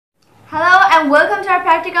welcome to our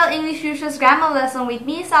Practical English Useless Grammar lesson with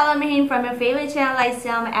me, Salah Mehin, from your favorite channel,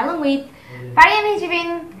 ICM, along with Faria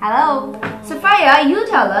Mejibin. Hello. So Faria, you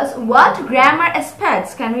tell us what grammar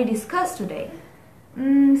aspects can we discuss today?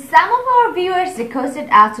 Some of our viewers requested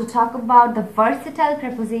us to talk about the versatile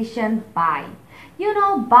preposition by. You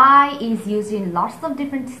know, by is used in lots of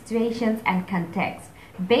different situations and contexts.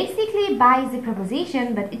 Basically, by is a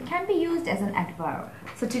preposition, but it can be used as an adverb.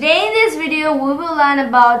 So today in this video, we will learn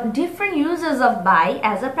about different uses of by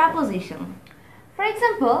as a preposition. For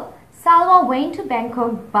example, Salwa went to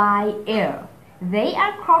Bangkok by air. They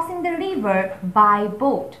are crossing the river by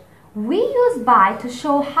boat. We use by to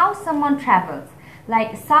show how someone travels.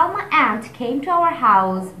 Like Salma aunt came to our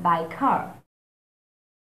house by car.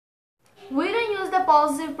 We don't use the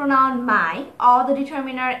possessive pronoun my or the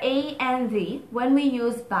determiner a and the when we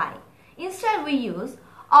use by. Instead, we use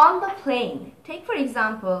on the plane. Take for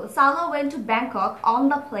example, Salwa went to Bangkok on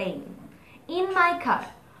the plane, in my car,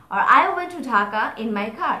 or I went to Dhaka in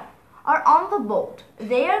my car, or on the boat.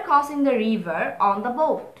 They are crossing the river on the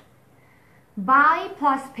boat. By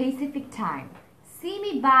plus specific time. See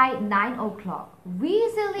me by 9 o'clock. We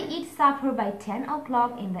usually eat supper by 10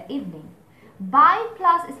 o'clock in the evening. By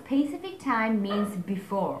plus specific time means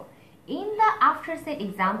before. In the aforesaid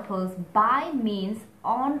examples, by means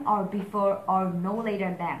on or before or no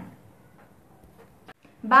later than.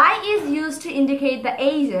 By is used to indicate the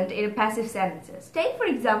agent in passive sentences. Take for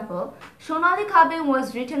example, Shonali Khabim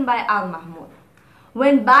was written by Al Mahmoud.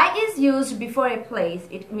 When by is used before a place,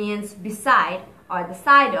 it means beside or the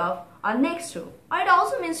side of or next to, or it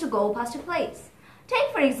also means to go past a place.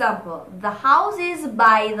 Take for example, the house is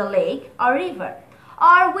by the lake or river,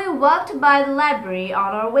 or we walked by the library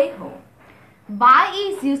on our way home. By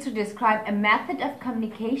is used to describe a method of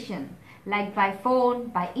communication, like by phone,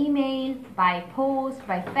 by email, by post,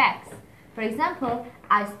 by fax. For example,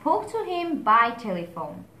 I spoke to him by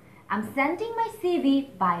telephone. I'm sending my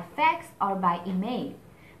CV by fax or by email.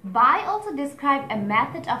 By also describe a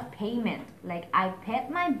method of payment, like I paid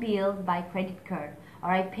my bill by credit card, or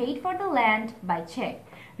I paid for the land by check.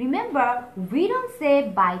 Remember, we don't say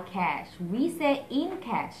by cash, we say in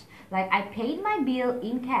cash, like I paid my bill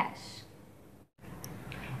in cash.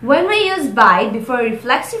 When we use by before a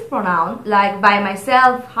reflexive pronoun, like by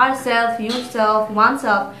myself, herself, yourself,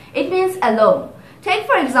 oneself, it means alone. Take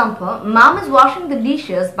for example, Mom is washing the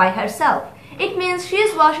dishes by herself. It means she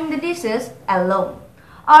is washing the dishes alone.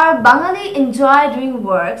 Or Bengali enjoy doing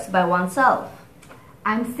works by oneself.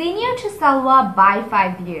 I'm senior to Salwa by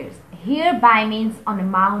 5 years. Here by means on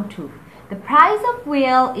amount to. The price of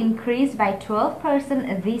wheel increased by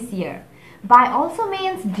 12% this year. By also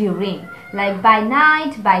means during, like by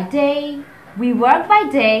night, by day. We work by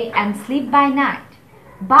day and sleep by night.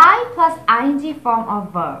 By plus ing form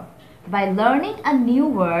of verb. By learning a new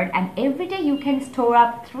word, and every day you can store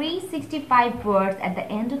up 365 words at the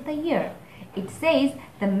end of the year. It says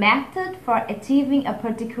the method for achieving a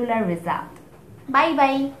particular result. Bye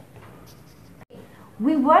bye.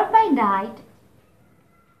 We work by night